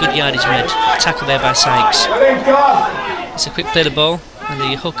 Some good yardage made. Tackle there by Sykes. It's a quick play the ball, and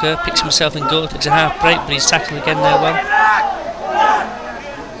the hooker picks himself in goal. Takes a half break, but he's tackled again there well.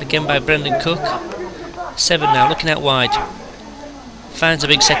 Again by Brendan Cook. 7 now, looking out wide. Finds a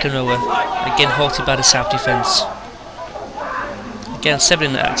big second rower. Again halted by the South defence. Again 7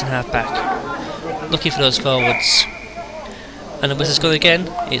 in the acting half back. Looking for those forwards. And the whistle's gone again.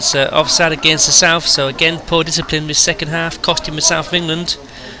 It's offside against the South, so again poor discipline this second half, costing the South of England.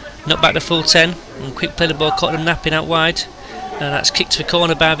 Not back to full 10. And quick play the ball, caught them napping out wide. And that's kicked to the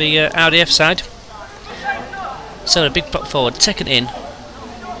corner by the RAF side. So a big prop forward, taken in.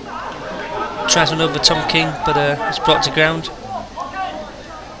 Tries to run over Tom King, but it's brought to ground.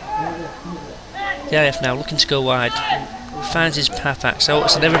 The RAF now looking to go wide. Finds his halfback, so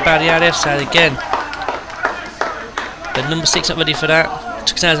it's another by the RAF side again. But number 6 not ready for that.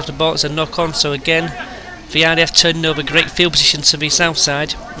 Took his eyes off the ball, it's a knock on, so again the RAF turning over great field position to the South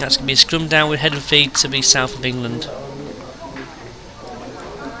side. That's going to be a scrum down with head and feet to the South of England.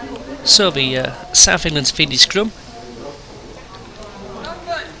 So the South England's feeding scrum.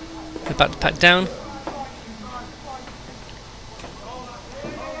 They're about to pack down.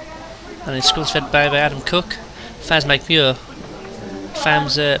 And the scrum's fed by Adam Cook. Fans make Muir.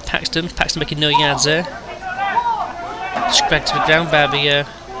 Fans Paxton. Paxton making no yards there. Scragged to the ground by the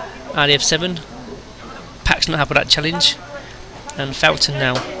RAF 7. Paxton not happy with that challenge. And Fountain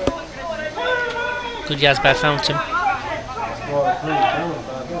now. Good yards by Fountain.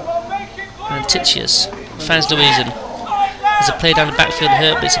 And Titius. Fans Louisian. There's a play down the backfield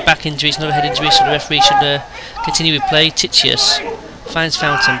hurt, but it's a back injury, it's not a head injury, so the referee should continue with play. Titius finds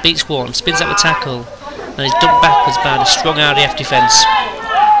Fountain, beats one, spins out the tackle, and is dumped backwards by the strong RAF defence.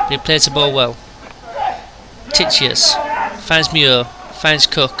 But he plays the ball well. Titius finds Muir, finds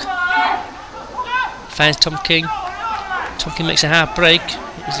Cook, finds Tom King. Tom King makes a hard break.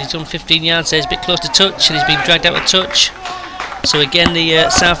 He's done 15 yards there, he's a bit close to touch, and he's been dragged out of touch. So again, the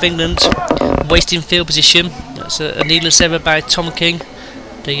South England wasting field position. That's a needless error by Tom King.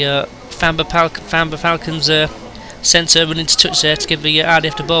 The Famba Falcons centre running to touch there to give the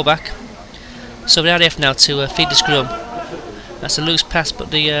RAF the ball back. So the RAF now to feed the scrum. That's a loose pass,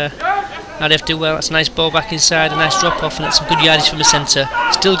 but the RAF do well. That's a nice ball back inside, a nice drop off, and that's some good yardage from the centre.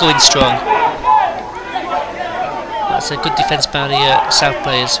 Still going strong. That's a good defence by the South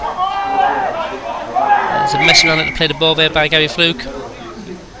players. There's a mess around to play the ball there by Gary Fluke.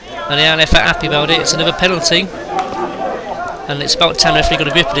 And the RAF are happy about it. It's another penalty. And it's about time the referee got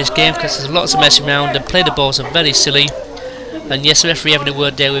a grip of this game, because there's lots of messing around. The play the balls are very silly. And yes, the referee having a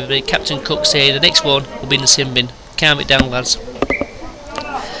word there with the Captain Cook saying the next one will be in the sin bin. Calm it down, lads.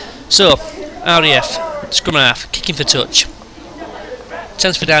 So, RAF, scrum half, kicking for touch.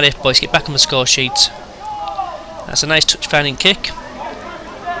 Chance for the RAF boys to get back on the score sheet. That's a nice touch finding kick.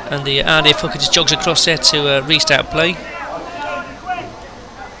 And the RAF hooker just jogs across there to restart play.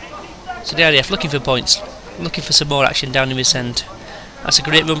 So the RAF looking for points, looking for some more action down in this end. That's a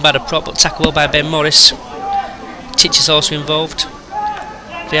great run by the prop, but tackle well by Ben Morris. Titch is also involved.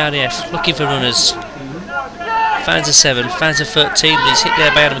 The RAF looking for runners. Finds a 7, finds a 13, but he's hit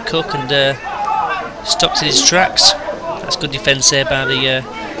there by Adam Cook and stopped in his tracks. That's good defence there by the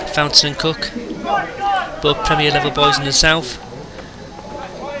Fountain and Cook. Both Premier level boys in the south.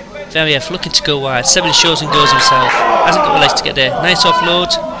 The RAF looking to go wide. 7 shows and goes himself. Hasn't got the legs to get there. Nice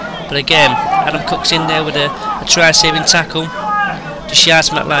offload. But again, Adam Cook's in there with a try-saving tackle. Just yards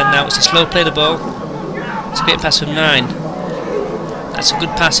from that line now. It's a slow play the ball. It's a great pass from 9. That's a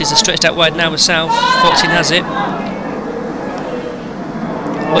good pass. It's stretched out wide now with South. 14 has it.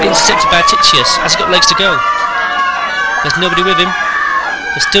 But intercepted by Titius. Has he got legs to go? There's nobody with him.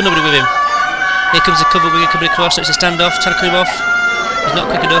 There's still nobody with him. Here comes the cover winger coming across. So it's a standoff. Trying to cut him off. He's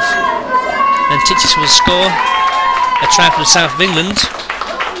not quick enough. And Titius will score. A try for the South of England.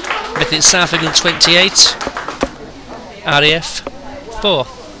 Making it South England 28. RAF 4.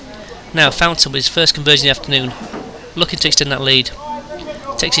 Now Fountain with his first conversion in the afternoon. Looking to extend that lead.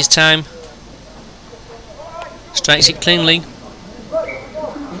 Takes his time. Strikes it cleanly.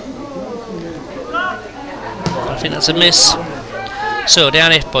 I think that's a miss. So the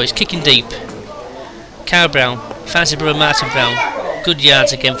RAF boys kicking deep. Kyle Brown, fancy brother Martin Brown. Good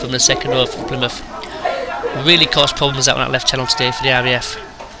yards again from the second row for Plymouth. Really caused problems out on that left channel today for the RAF.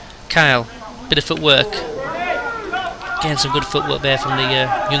 Kyle, bit of footwork. Again, some good footwork there from the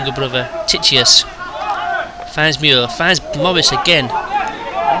younger brother. Titius finds Muir, finds Morris again.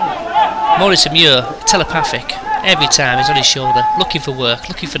 Morris and Muir, telepathic. Every time he's on his shoulder, looking for work,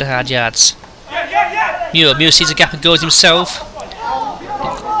 looking for the hard yards. Muir sees a gap and goes himself.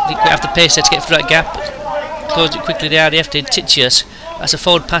 I think we have to pace there to get through that gap. Closed it quickly, the RAF did. Titius. That's a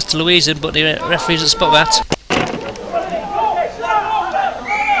forward pass to Louisian, but the referee doesn't spot that.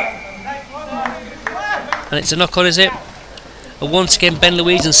 And it's a knock on, is it? And once again, Ben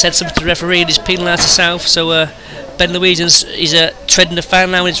Louisian said something to the referee and he's penalised the South. So Ben Louisian is treading the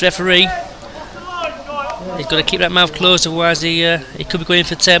fan now with his referee. He's got to keep that mouth closed, otherwise he could be going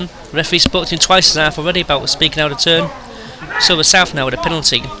for 10. The referee spoke to him twice in half already about speaking out of turn. So the South now with a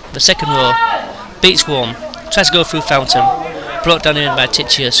penalty. The second row beats one. Tries to go through Fountain. Brought down in by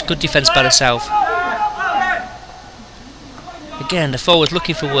Titius. Good defence by the South. Again, the forwards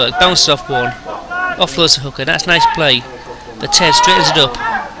looking for work. Bounces off one. Offloads the hooker. That's nice play. But Ted straightens it up.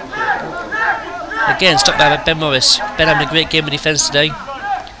 Again, stopped by Ben Morris. Ben having a great game of defence today.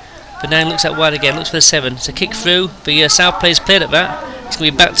 The 9 looks out wide again. Looks for the 7. It's a kick through. The South players played at that. It's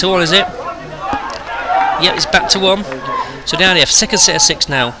going to be back to 1, is it? Yep, it's back to 1. So down here, second set of 6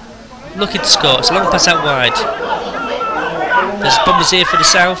 now. Looking to score. It's a long pass out wide. There's bombers here for the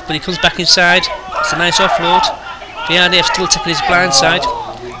South, but he comes back inside. It's a nice offload. The RAF still taking his blind side.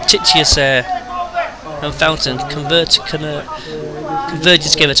 Titius there and Fountain convergence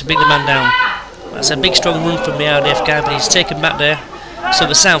together to bring the man down. That's a big strong run from the RAF guy, but he's taken back there. So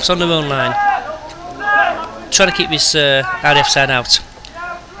the South's on their own line, trying to keep this RAF side out.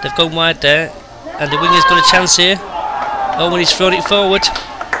 They've gone wide there, and the winger's got a chance here. Oh, when he's thrown it forward.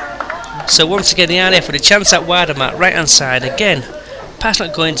 So once again the RAF with a chance out wide on that right hand side. Again, pass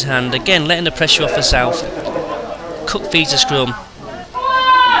not going to hand. Again, letting the pressure off the South. Cook feeds the scrum.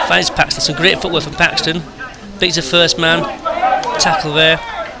 Finds Paxton. Some great footwork from Paxton. Beats the first man. Tackle there.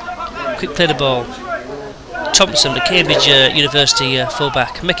 Quick play the ball. Thompson, the Cambridge University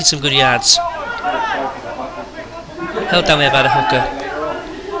fullback, making some good yards. Held down there by the hooker.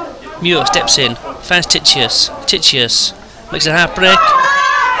 Muir steps in. Finds Titius. Titius makes a half break.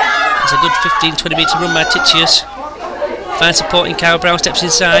 It's a good 15-20 metre run by Titius. Finds supporting Kyle Brown, steps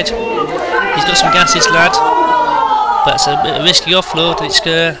inside. He's got some gas, this lad. But it's a bit of a risky offload, and it's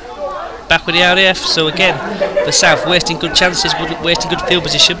back with the RAF. So again, the South wasting good chances, wasting good field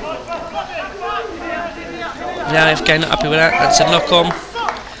position. The RAF guy not happy with that. That's a knock on.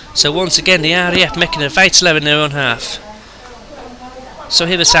 So once again, the RAF making a vital error in their own half. So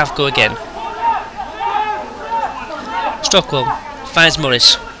here the South go again. Stockwell finds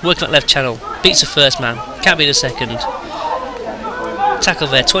Morris, working at left channel, beats the first man, can't be the second. Tackle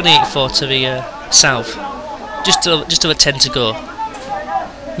there, 28-4 to the South. Just over 10 to go.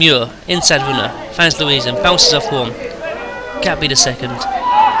 Muir, inside runner, finds Louise and bounces off one. Can't be the second.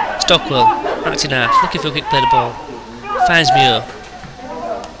 Stockwell, backed in half, looking for a quick play the ball. Finds Muir.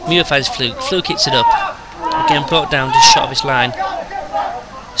 Muir finds Fluke. Fluke hits it up. Again brought down just short of his line.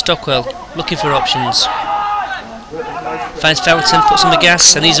 Stockwell, looking for options. Finds Fountain, puts on the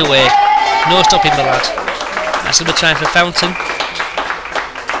gas, and he's away. No stopping the lad. That's another try for Fountain.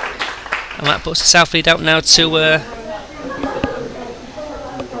 And that puts the South lead out now to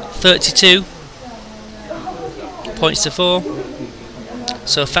 32 points to 4.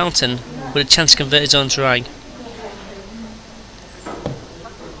 So Fountain with a chance to convert his own try.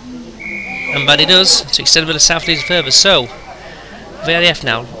 And but he does, to extend with the South lead further. So the RAF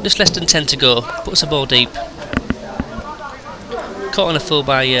now, just less than 10 to go, puts the ball deep. Caught on a full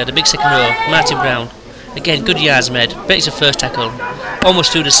by the big second row, Martin Brown. Again, good yards made, breaks the first tackle,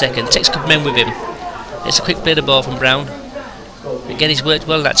 almost through the second, takes a couple men with him. It's a quick play the ball from Brown. Again, he's worked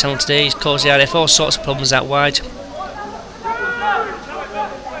well that channel today, he's caused the RAF all sorts of problems out wide.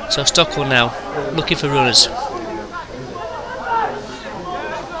 So Stockwell now, looking for runners.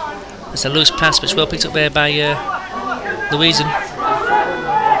 It's a loose pass, but it's well picked up there by Louisen.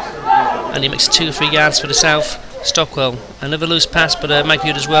 And he makes 2 or 3 yards for the South. Stockwell, another loose pass, but Mike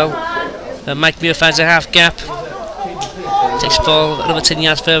Muir as well. Mike Muir finds a half gap. Takes the ball another 10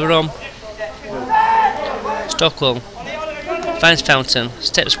 yards further on. Stockwell finds Fountain.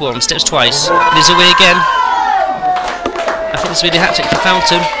 Steps one, steps twice. And he's away again. I think this will be the hat-trick for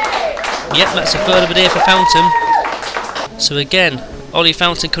Fountain. Yep, that's a third of the day for Fountain. So again, Ollie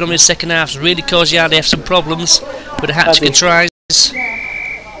Fountain coming on in the second half really caused Yardie some problems with a hat-trick of tries.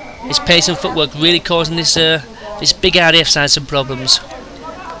 His pace and footwork really causing this big RAF side some problems.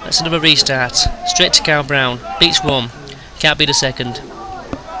 That's another restart. Straight to Kyle Brown. Beats one. Can't be the second.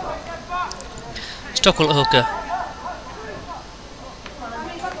 Stockwell at hooker.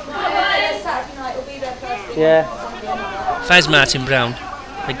 Yeah. Finds Martin Brown.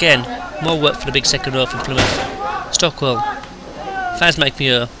 Again, more work for the big second row from Plymouth. Stockwell. Finds Mike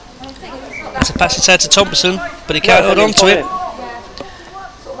Muir. That's a pass inside to Thompson, but he can't hold on to it.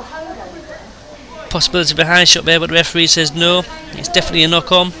 Possibility of a high shot there, but the referee says no. It's definitely a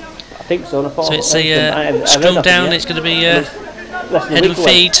knock on. I think so. So it's a scrum down. It's going to be head and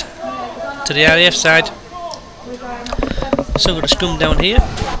feed to the RAF side. So we've got a scrum down here,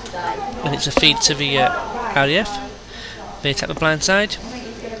 and it's a feed to the RAF. They tap the blind side,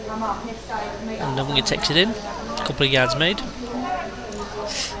 and the winger takes it in. A couple of yards made.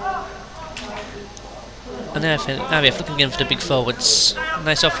 And then RAF looking again for the big forwards.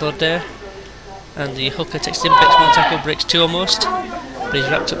 Nice offload there. And the hooker takes it in, breaks one tackle, breaks 2 almost. But he's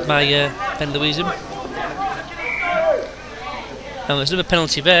wrapped up by Ben Louisen. And there's another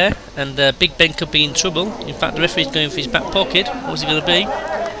penalty there, and Big Ben could be in trouble. In fact, the referee's going for his back pocket. What's it going to be?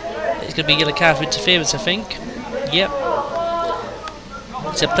 It's going to be a yellow card for interference, I think. Yep.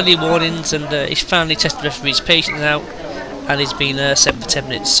 It's plenty of warnings, and he's finally tested the referee's patience now, and he's been sent for 10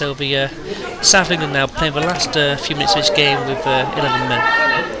 minutes. So the South England now playing the last few minutes of this game with 11 men.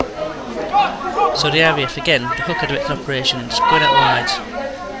 So the RAF again, the hooker directing operations, going out wide.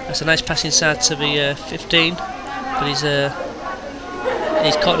 That's a nice pass inside to the 15, but he's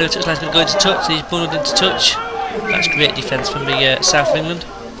caught near the touchline, he's going to go into touch, he's bundled into touch. That's great defence from the South of England.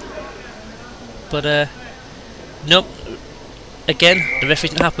 but nope. Again, the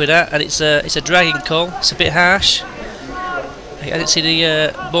referee's not happy with that, and it's a dragging call. It's a bit harsh. I didn't see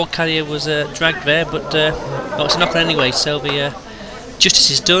the ball carrier was dragged there, but oh, it's a knock on anyway. So the justice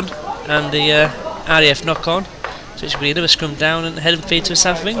is done, and the RAF knock on. So it should be another scrum down and head and feed to the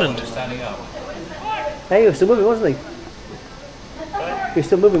south of England. Hey, he was still moving, wasn't he? He was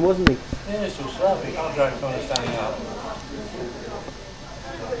still moving, wasn't he? Yeah, it's still slow. You can't drag someone standing up.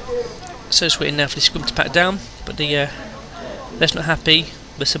 So it's waiting now for the scrum to pack down, but the ref's not happy.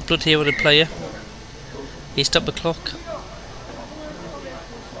 There's some blood here on the player. He stopped the clock.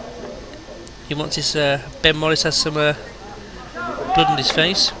 He wants his Ben Morris has some blood on his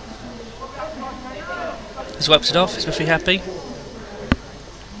face. He's wiped it off. Is referee happy?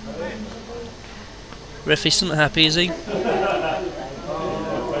 Referee's still not happy, is he?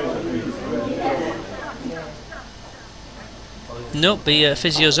 Nope, the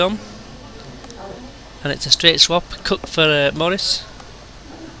physio's on. And it's a straight swap. Cook for Morris.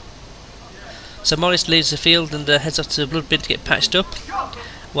 So Morris leaves the field and heads off to the blood bin to get patched up,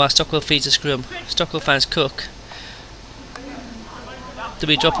 while Stockwell feeds the scrum. Stockwell finds Cook.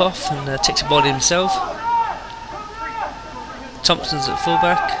 W drop off and takes the ball in himself. Thompson's at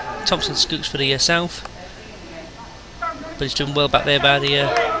fullback. Thompson scoots for the south, but he's doing well back there by the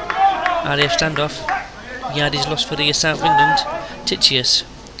RAF standoff. Yard is lost for the south of England. Titius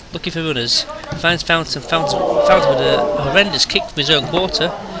looking for runners. Finds Fountain. Fountain with a horrendous kick from his own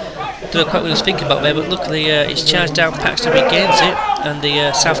quarter. Don't know quite what he was thinking about there, but luckily it's charged down. Paxton regains it, and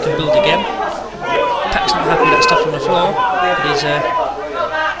the south can build again. Paxton not happy with that stuff on the floor, but he's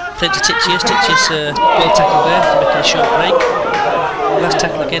played to Titius. Titius well tackled there, making a short break. Last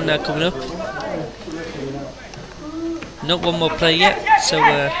tackle again now coming up. Not one more play yet, so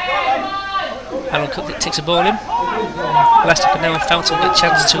Alan Cook takes a ball in. Last tackle now, and Fountain will get a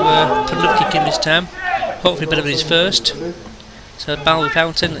chance to put another kick in this time. Hopefully better than his first. So Bal with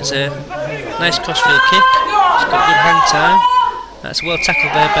Fountain, it's a nice crossfield kick. It's got good hang time. That's well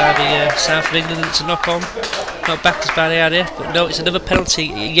tackled there by the south of England, and it's a knock on. Not backed by the RAF, but no, it's another penalty,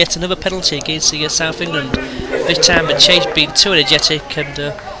 yet another penalty against the south of England. This time the chase being too energetic,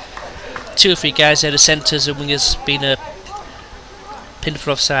 and 2 or 3 guys there, the centres and wingers, being pinned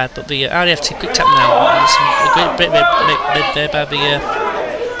for offside. But the RAF take a quick tap now. And it's a great break made there by the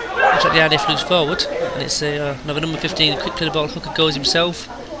looks like the RAF moves forward, and it's another number 15, quick play the ball. Hooker goes himself,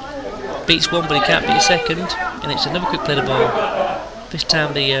 beats one, but he can't beat a second, and it's another quick play the ball. This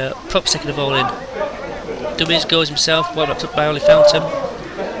time the prop's taking the ball in. Dummies goes himself, well wrapped up by Ollie Fountain.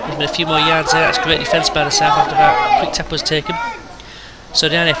 There's been a few more yards there. That's great defence by the south after that quick tap was taken. So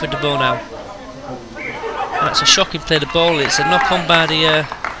the RAF with the ball now. And that's a shocking play the ball. It's a knock on by the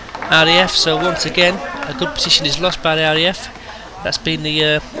RAF, so once again a good position is lost by the RAF. That's been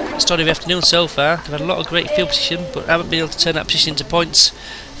the story of the afternoon so far. They've had a lot of great field position, but haven't been able to turn that position into points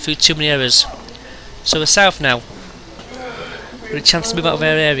through too many errors. So the south now with a chance to move out of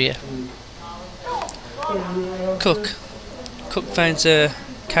their area. Cook finds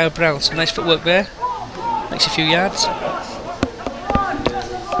Kyle Brown. Some nice footwork there. Makes a few yards.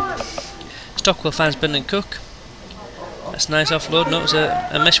 Stockwell finds Brendan Cook. That's a nice offload. No, it was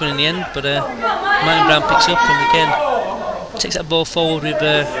a mesh one in the end, but Martin Brown picks up and again takes that ball forward with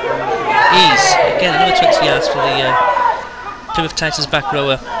ease. Again, another 20 yards for the Plymouth Titans back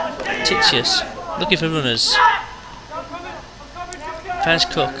rower. Titius looking for runners. Finds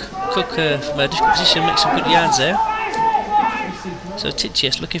Cook. Cook from a difficult position makes some good yards there. So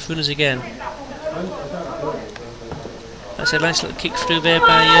Titius looking for runners again. That's a nice little kick through there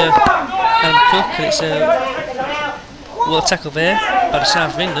by Alan Cook, and it's a well tackle there by the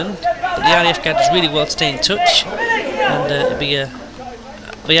south of England. But the RAF guard does really well to stay in touch, and it'll be the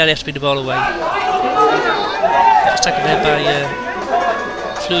RAF to bring the ball away. That's tackled there by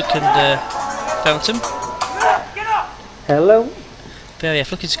Fluke and Fountain. Hello.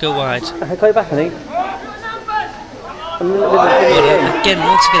 RAF looking to go wide. I can call you back, I think. Again,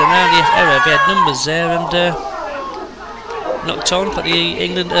 once again, an RAF error. They had numbers there and knocked on, but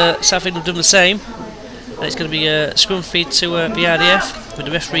the South England have done the same. And it's going to be a scrum feed to the RAF, with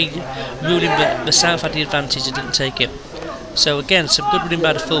the referee ruling that the South had the advantage and didn't take it. So again, some good running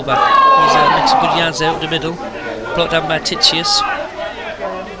by the fullback. He's making some good yards there up the middle. Brought down by Titius.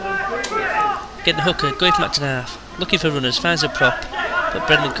 Getting the hooker, going from back to the half. Looking for runners, finds a prop. But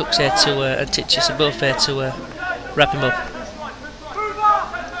Brendan Cook's there and Titius are both there to wrap him up.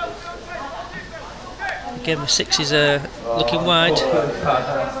 Again, the 6 is looking wide.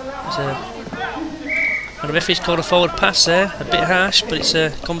 And the referee's called a forward pass there, a bit harsh, but it's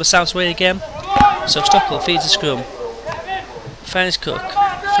gone the South's way again. So Stockwell feeds the scrum. Finds Cook.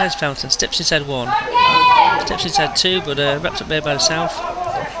 Where's Fountain? Steps inside 1. Steps inside 2, but wrapped up there by the south.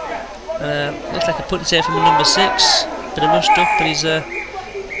 Looks like a put here from the number 6. Bit of rushed up, but he's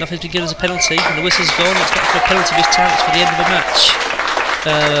nothing to give as a penalty. And the whistle's gone. It's not for a penalty this time, it's for the end of the match.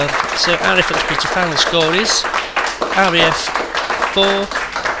 So RAF Uxbridge, the final score is RAF 4,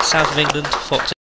 South of England 42.